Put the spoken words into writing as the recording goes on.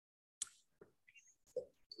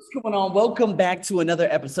Going on? Welcome back to another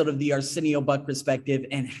episode of the Arsenio Buck Perspective,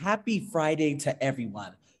 and happy Friday to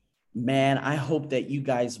everyone. Man, I hope that you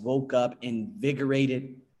guys woke up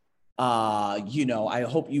invigorated. I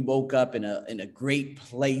hope you woke up in a great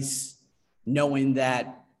place, knowing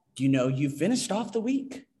that you finished off the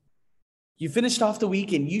week. You finished off the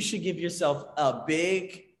week, and you should give yourself a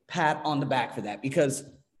big pat on the back for that because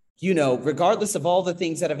regardless of all the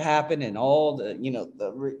things that have happened and all the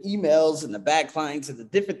emails and the bad clients and the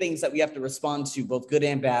different things that we have to respond to, both good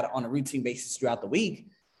and bad, on a routine basis throughout the week,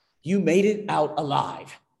 you made it out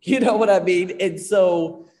alive. You know what I mean? And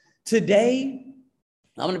so today,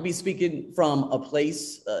 I'm going to be speaking from a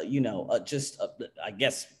place, I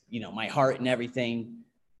guess, my heart and everything.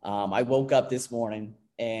 I woke up this morning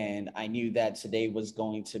and I knew that today was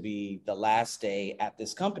going to be the last day at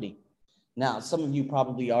this company. Now, some of you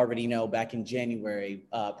probably already know back in January,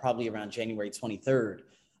 probably around January 23rd,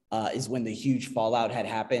 is when the huge fallout had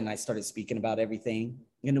happened. I started speaking about everything.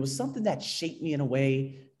 And it was something that shaped me in a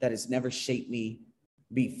way that has never shaped me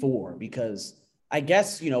before, because I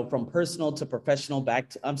guess, from personal to professional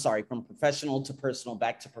from professional to personal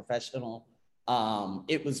back to professional,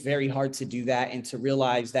 it was very hard to do that and to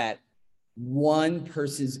realize that one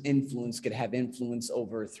person's influence could have influence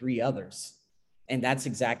over three others. And that's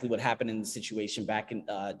exactly what happened in the situation back in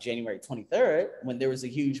January 23rd, when there was a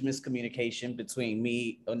huge miscommunication between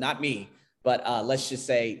me, or not me, but let's just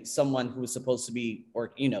say someone who was supposed to be,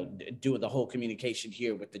 doing the whole communication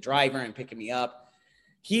here with the driver and picking me up.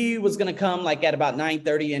 He was going to come like at about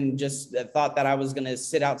 9:30 and just thought that I was going to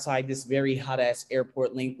sit outside this very hot ass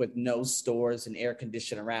airport link with no stores and air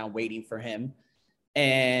conditioning around waiting for him.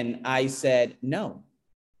 And I said, no.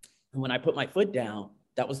 And when I put my foot down,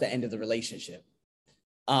 that was the end of the relationship.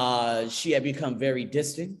 She had become very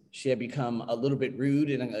distant. She had become a little bit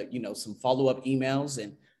rude and, some follow-up emails.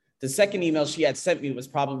 And the second email she had sent me was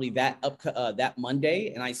probably that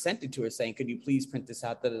Monday. And I sent it to her saying, could you please print this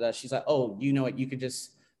out? She's like, oh, you know what?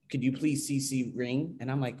 Could you please CC Ring? And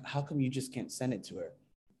I'm like, how come you just can't send it to her?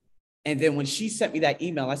 And then when she sent me that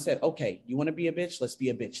email, I said, okay, you want to be a bitch? Let's be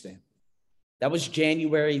a bitch then. That was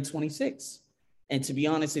January 26th. And to be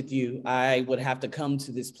honest with you, I would have to come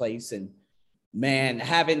to this place and, man,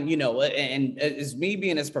 having, and as me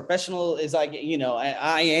being as professional as I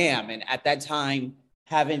am. And at that time,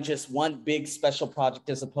 having just one big special project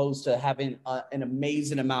as opposed to having an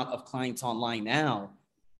amazing amount of clients online now,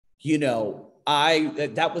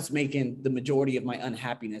 that was making the majority of my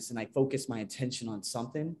unhappiness. And I focused my attention on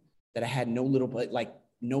something that I had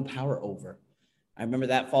no power over. I remember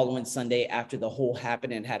that following Sunday, after the whole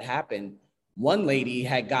happened, one lady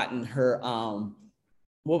had gotten her,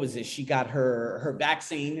 what was it? She got her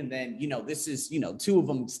vaccine. And then, this is, two of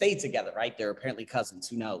them stayed together, right? They're apparently cousins,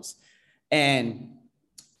 who knows? And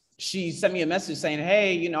she sent me a message saying,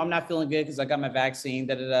 hey, I'm not feeling good because I got my vaccine,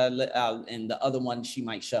 and the other one she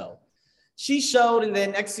might show. She showed, and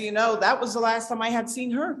then next thing you know, that was the last time I had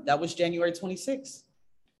seen her. That was January 26th.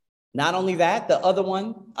 Not only that, the other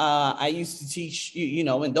one, I used to teach,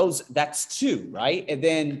 and that's two, right? And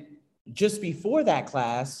then just before that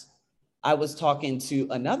class, I was talking to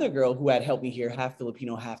another girl who had helped me here, half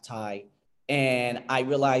Filipino, half Thai. And I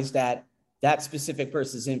realized that specific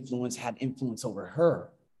person's influence had influence over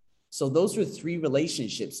her. So those were three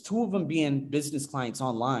relationships, two of them being business clients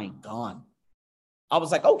online, gone. I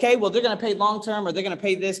was like, okay, well, they're going to pay long-term, or they're going to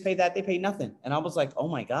pay this, pay that. They pay nothing. And I was like, oh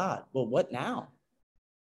my God, well, what now?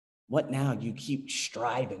 What now? You keep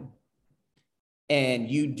striving and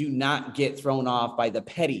you do not get thrown off by the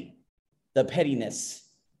pettiness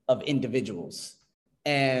of individuals.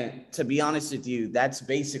 And to be honest with you, that's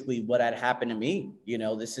basically what had happened to me.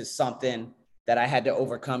 This is something that I had to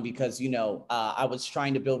overcome because, I was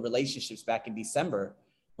trying to build relationships back in December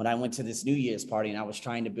when I went to this New Year's party, and I was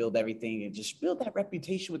trying to build everything and just build that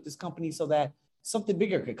reputation with this company so that something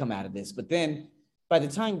bigger could come out of this. But then by the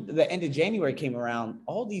time the end of January came around,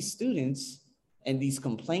 all these students and these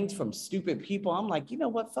complaints from stupid people, I'm like, you know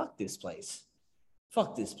what? Fuck this place.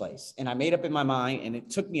 And I made up in my mind, and it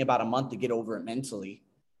took me about a month to get over it mentally.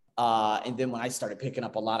 And then when I started picking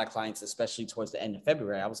up a lot of clients, especially towards the end of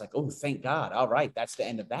February, I was like, oh, thank God. All right, that's the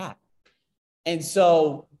end of that. And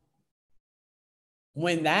so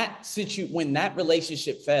when that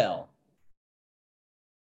relationship fell,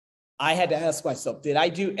 I had to ask myself, did I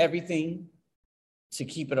do everything to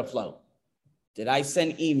keep it afloat? Did I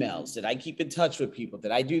send emails? Did I keep in touch with people?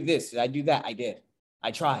 Did I do this? Did I do that? I did.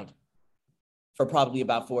 I tried for probably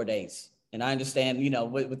about 4 days. And I understand,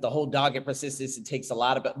 with the whole dogged persistence, it takes a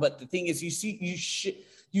lot of it. But the thing is, you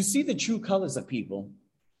see the true colors of people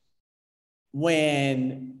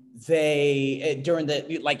when they, during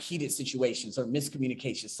the like heated situations or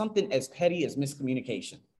miscommunication, something as petty as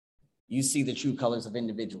miscommunication, you see the true colors of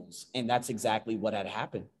individuals. And that's exactly what had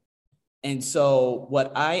happened. And so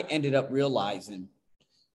what I ended up realizing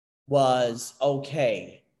was,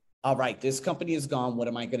 okay, all right, this company is gone. What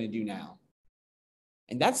am I going to do now?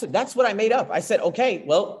 And that's what I made up. I said, okay,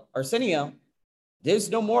 well, Arsenio, there's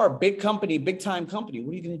no more big company, big time company.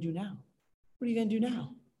 What are you going to do now? What are you going to do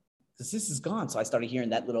now? Because this is gone. So I started hearing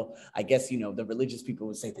that little, I guess, the religious people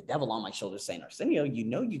would say, the devil on my shoulder saying, Arsenio,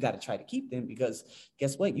 you got to try to keep them because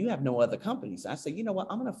guess what? You have no other companies. I said, you know what?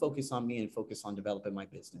 I'm going to focus on me and focus on developing my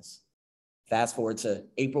business. Fast forward to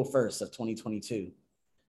April 1st of 2022.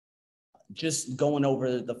 Just going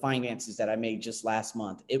over the finances that I made just last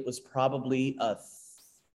month, it was probably a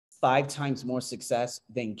 5 times more success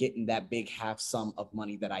than getting that big half sum of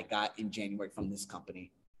money that I got in January from this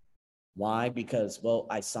company. Why? Because, well,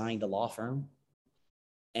 I signed a law firm.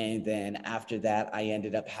 And then after that, I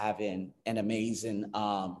ended up having an amazing,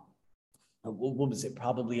 what was it?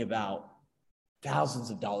 Probably about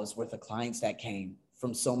thousands of dollars worth of clients that came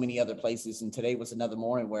from so many other places. And today was another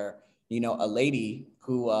morning where, a lady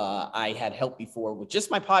who I had helped before with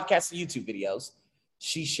just my podcast and YouTube videos,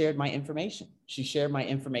 she shared my information. She shared my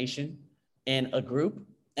information in a group.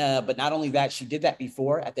 But not only that, she did that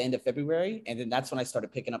before at the end of February. And then that's when I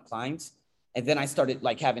started picking up clients. And then I started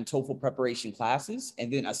like having TOEFL preparation classes.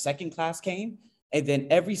 And then a second class came. And then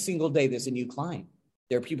every single day there's a new client.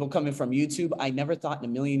 There are people coming from YouTube. I never thought in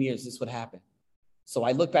a million years this would happen. So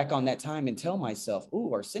I look back on that time and tell myself,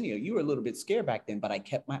 ooh, Arsenio, you were a little bit scared back then, but I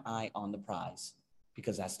kept my eye on the prize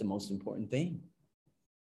because that's the most important thing.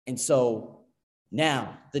 And so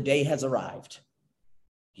now the day has arrived,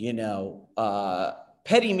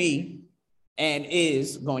 petty me and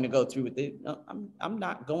is going to go through with it. No, I'm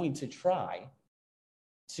not going to try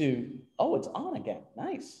to, oh, it's on again.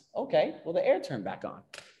 Nice. Okay. Well, the air turned back on.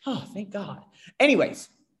 Oh, thank God. Anyways,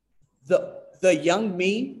 the young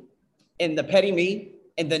me and the petty me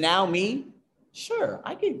and the now me, sure,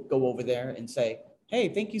 I could go over there and say, hey,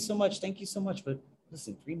 thank you so much. Thank you so much. But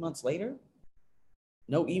listen, 3 months later,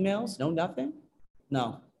 no emails, no nothing.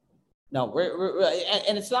 No, we're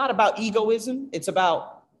and it's not about egoism. It's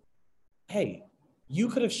about, hey, you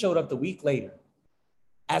could have showed up the week later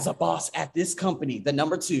as a boss at this company, the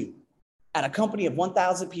number 2, at a company of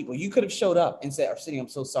 1,000 people. You could have showed up and said, Arsenio, I'm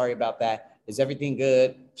so sorry about that. Is everything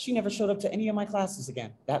good? She never showed up to any of my classes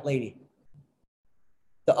again, that lady.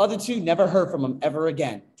 The other 2 never heard from them ever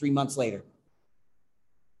again 3 months later.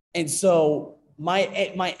 And so my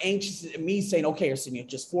anxious, me saying, okay, Arsenio,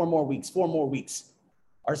 just 4 more weeks.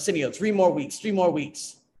 Arsenio, 3 more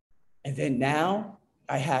weeks. And then now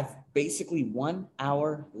I have basically 1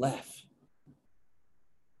 hour left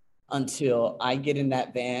until I get in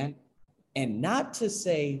that van, and not to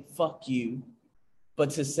say, fuck you,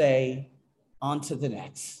 but to say, on to the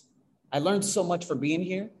next. I learned so much from being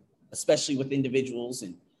here, especially with individuals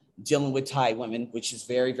and dealing with Thai women, which is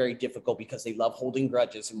very, very difficult because they love holding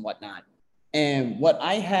grudges and whatnot. And what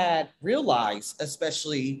I had realized,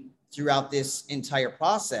 especially throughout this entire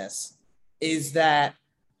process, is that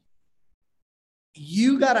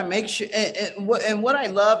you got to make sure, and what I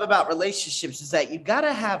love about relationships is that you got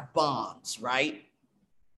to have bonds, right?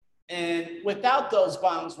 And without those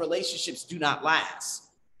bonds, relationships do not last.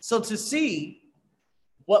 So to see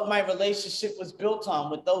what my relationship was built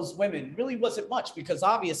on with those women really wasn't much, because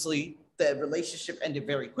obviously the relationship ended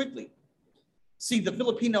very quickly. See, the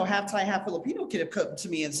Filipino, half Thai, half Filipino kid have come to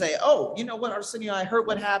me and say, oh, you know what, Arsenio, I heard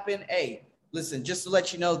what happened. Hey, listen, just to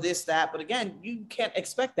let you know this, that. But again, you can't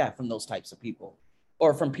expect that from those types of people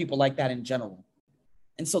or from people like that in general.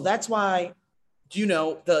 And so that's why,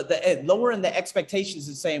 the lowering the expectations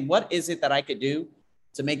and saying, what is it that I could do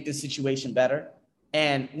to make this situation better?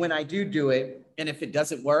 And when I do it, and if it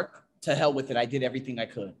doesn't work, to hell with it. I did everything I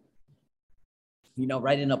could.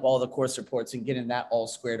 Writing up all the course reports and getting that all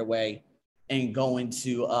squared away and going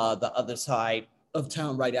to the other side of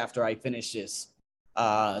town right after I finish this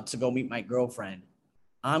to go meet my girlfriend.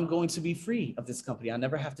 I'm going to be free of this company. I'll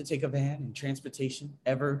never have to take a van and transportation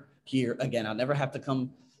ever here again. I'll never have to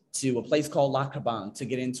come to a place called La Cabang to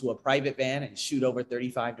get into a private van and shoot over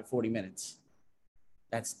 35 to 40 minutes.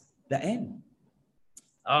 That's the end.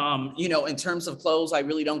 In terms of clothes, I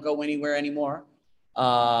really don't go anywhere anymore.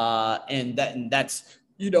 And that's,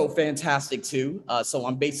 fantastic too. So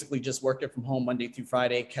I'm basically just working from home Monday through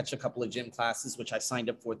Friday, catch a couple of gym classes, which I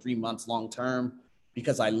signed up for 3 months long-term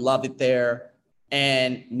because I love it there.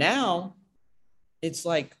 And now it's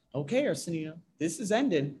like, okay, Arsenio, this is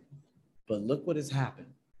ending, but look what has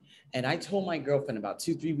happened. And I told my girlfriend about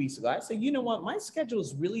 2, 3 weeks ago, I said, you know what? My schedule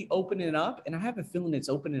is really opening up, and I have a feeling it's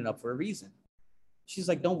opening up for a reason. She's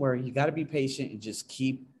like, don't worry, you got to be patient and just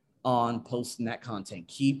keep on posting that content,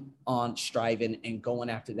 keep on striving and going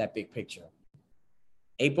after that big picture.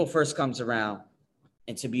 April 1st comes around,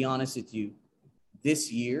 and to be honest with you,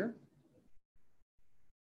 this year,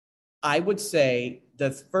 I would say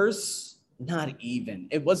the first, not even,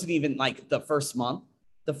 it wasn't even like the first month.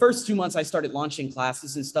 The first 2 months I started launching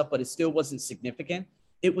classes and stuff, but it still wasn't significant.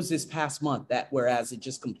 It was this past month that whereas it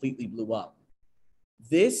just completely blew up.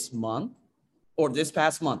 This month, or this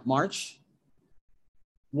past month, March,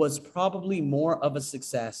 was probably more of a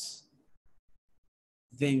success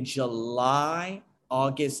than July,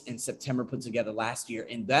 August, and September put together last year.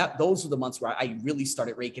 And those are the months where I really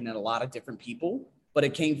started raking in a lot of different people, but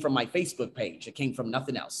it came from my Facebook page. It came from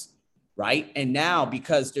nothing else, right? And now,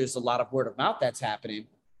 because there's a lot of word of mouth that's happening,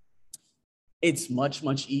 it's much,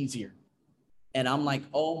 much easier. And I'm like,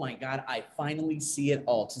 oh my God, I finally see it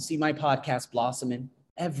all. To see my podcast blossoming,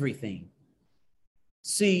 everything.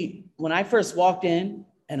 See, when I first walked in,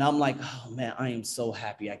 and I'm like, oh man, I am so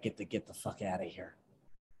happy I get to get the fuck out of here.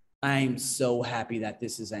 I'm so happy that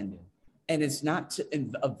this is ending. And it's not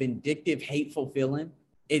a vindictive, hateful feeling.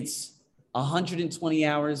 It's 120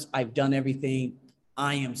 hours. I've done everything.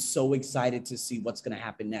 I am so excited to see what's going to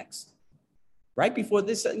happen next. Right before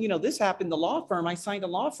this, this happened, the law firm, I signed a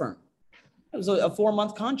law firm. It was a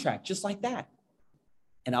 4-month contract, just like that.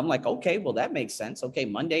 And I'm like, okay, well, that makes sense. Okay,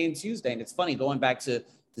 Monday and Tuesday. And it's funny, going back to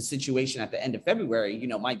the situation at the end of February,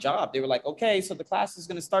 my job, they were like, okay, so the class is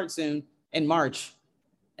going to start soon in March.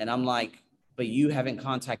 And I'm like, but you haven't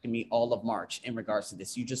contacted me all of March in regards to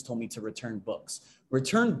this. You just told me to return books.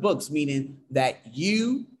 Return books, meaning that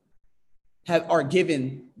you are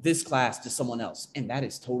giving this class to someone else. And that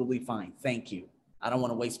is totally fine. Thank you. I don't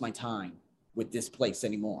want to waste my time with this place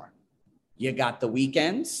anymore. You got the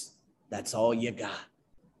weekends. That's all you got.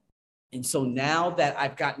 And so now that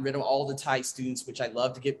I've gotten rid of all the Thai students, which I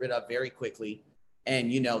love to get rid of very quickly,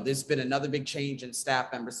 and there's been another big change in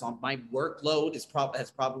staff members, so my workload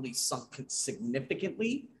has probably sunk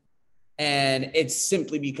significantly, and it's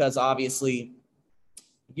simply because obviously,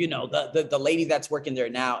 the lady that's working there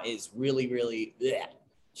now is really, really,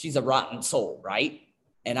 she's a rotten soul, right?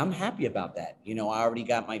 And I'm happy about that. I already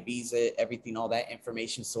got my visa, everything, all that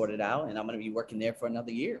information sorted out, and I'm going to be working there for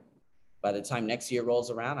another year. By the time next year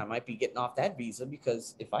rolls around, I might be getting off that visa,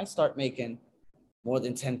 because if I start making more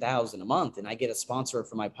than 10,000 a month and I get a sponsor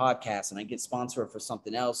for my podcast and I get sponsored for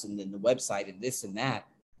something else and then the website and this and that,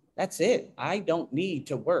 that's it. I don't need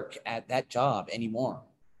to work at that job anymore.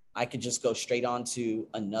 I could just go straight on to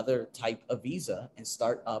another type of visa and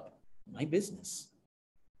start up my business.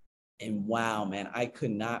 And wow, man, I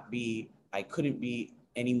couldn't be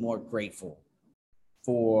any more grateful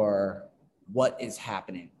for what is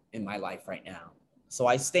happening in my life right now. So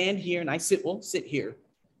I stand here and I sit here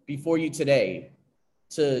before you today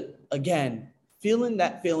to, again, feeling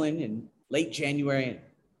that feeling in late January and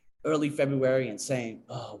early February and saying,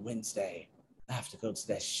 oh, Wednesday, I have to go to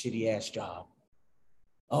that shitty ass job.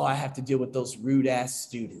 Oh, I have to deal with those rude ass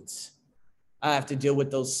students. I have to deal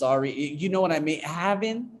with those sorry, you know what I mean?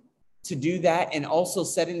 Having to do that and also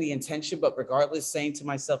setting the intention, but regardless, saying to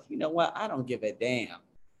myself, you know what? I don't give a damn.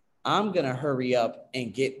 I'm going to hurry up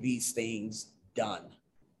and get these things done.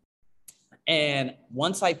 And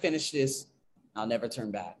once I finish this, I'll never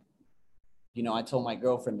turn back. I told my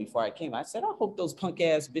girlfriend before I came, I said, I hope those punk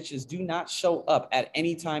ass bitches do not show up at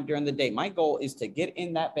any time during the day. My goal is to get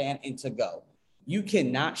in that van and to go. You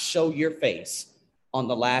cannot show your face on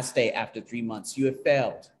the last day after 3 months. You have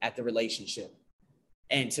failed at the relationship.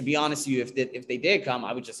 And to be honest with you, if they did come,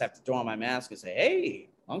 I would just have to throw on my mask and say, hey,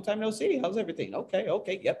 long time no see. How's everything?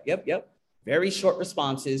 Okay. Yep. Very short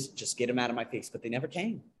responses. Just get them out of my face. But they never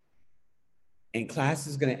came. And class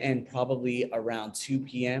is going to end probably around 2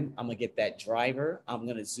 p.m. I'm going to get that driver. I'm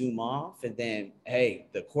going to zoom off. And then, hey,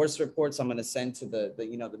 the course reports I'm going to send to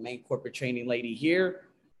the main corporate training lady here.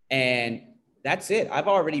 And that's it. I've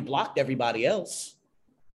already blocked everybody else.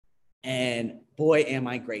 And boy, am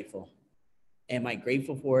I grateful. Am I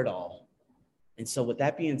grateful for it all? And so with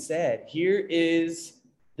that being said, here is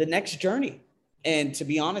the next journey. And to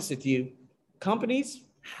be honest with you, companies,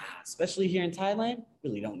 especially here in Thailand,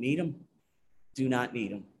 really don't need them. Do not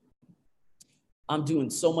need them. I'm doing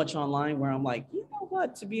so much online where I'm like, you know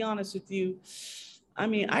what, to be honest with you, I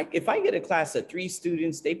mean, if I get a class of 3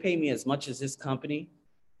 students, they pay me as much as this company.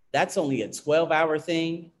 That's only a 12-hour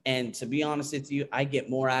thing. And to be honest with you, I get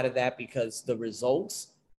more out of that because the results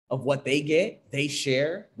of what they get, they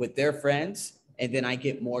share with their friends, and then I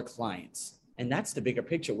get more clients. And that's the bigger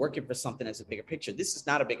picture, working for something as a bigger picture. This is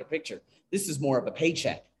not a bigger picture. This is more of a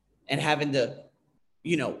paycheck, and having to,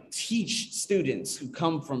 teach students who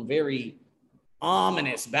come from very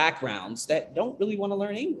ominous backgrounds that don't really want to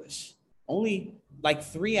learn English. Only like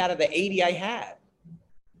 3 out of the 80 I had.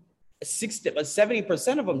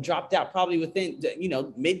 70% of them dropped out probably within,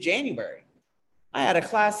 mid-January. I had a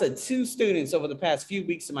class of 2 students over the past few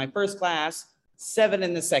weeks in my first class, 7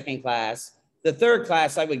 in the second class. The third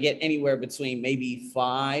class, I would get anywhere between maybe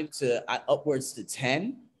 5 to upwards to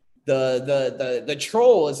 10. The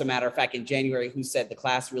troll, as a matter of fact, in January, who said the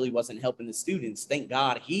class really wasn't helping the students. Thank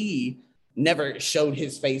God he never showed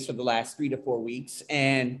his face for the last 3 to 4 weeks.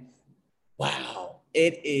 And wow,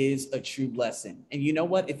 it is a true blessing. And you know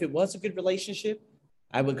what? If it was a good relationship,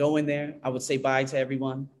 I would go in there, I would say bye to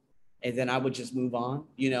everyone, and then I would just move on,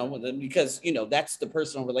 because, that's the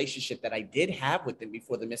personal relationship that I did have with them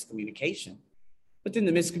before the miscommunication. But then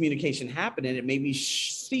the miscommunication happened, and it made me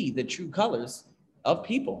see the true colors of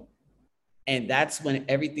people. And that's when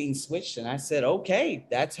everything switched. And I said, okay,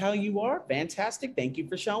 that's how you are. Fantastic. Thank you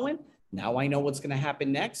for showing. Now I know what's going to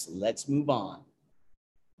happen next. Let's move on.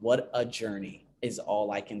 What a journey is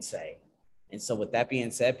all I can say. And so with that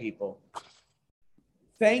being said, people,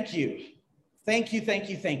 thank you. Thank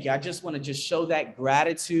you. I just want to show that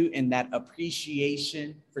gratitude and that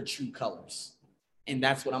appreciation for true colors. And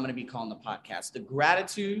that's what I'm going to be calling the podcast, the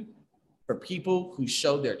gratitude for people who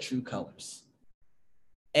show their true colors.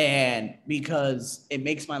 And because it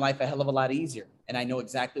makes my life a hell of a lot easier. And I know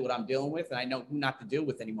exactly what I'm dealing with, and I know who not to deal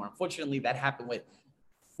with anymore. Unfortunately, that happened with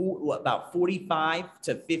about 45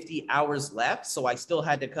 to 50 hours left. So I still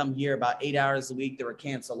had to come here about 8 hours a week. There were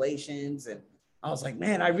cancellations. And I was like,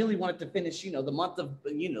 man, I really wanted to finish, the month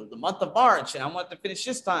of March. And I wanted to finish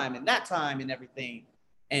this time and that time and everything.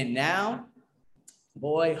 And now,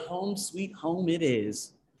 boy, home sweet home it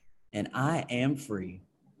is. And I am free.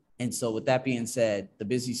 And so with that being said, the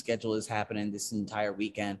busy schedule is happening this entire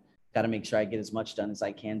weekend. Got to make sure I get as much done as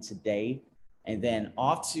I can today, and then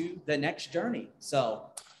off to the next journey. So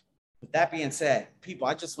with that being said, people,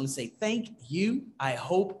 I just want to say thank you. I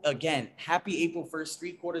hope, again, happy April 1st,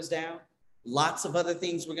 3 quarters down. Lots of other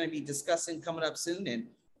things we're going to be discussing coming up soon. And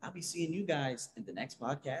I'll be seeing you guys in the next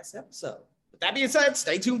podcast episode. With that being said,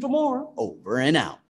 stay tuned for more. Over and out.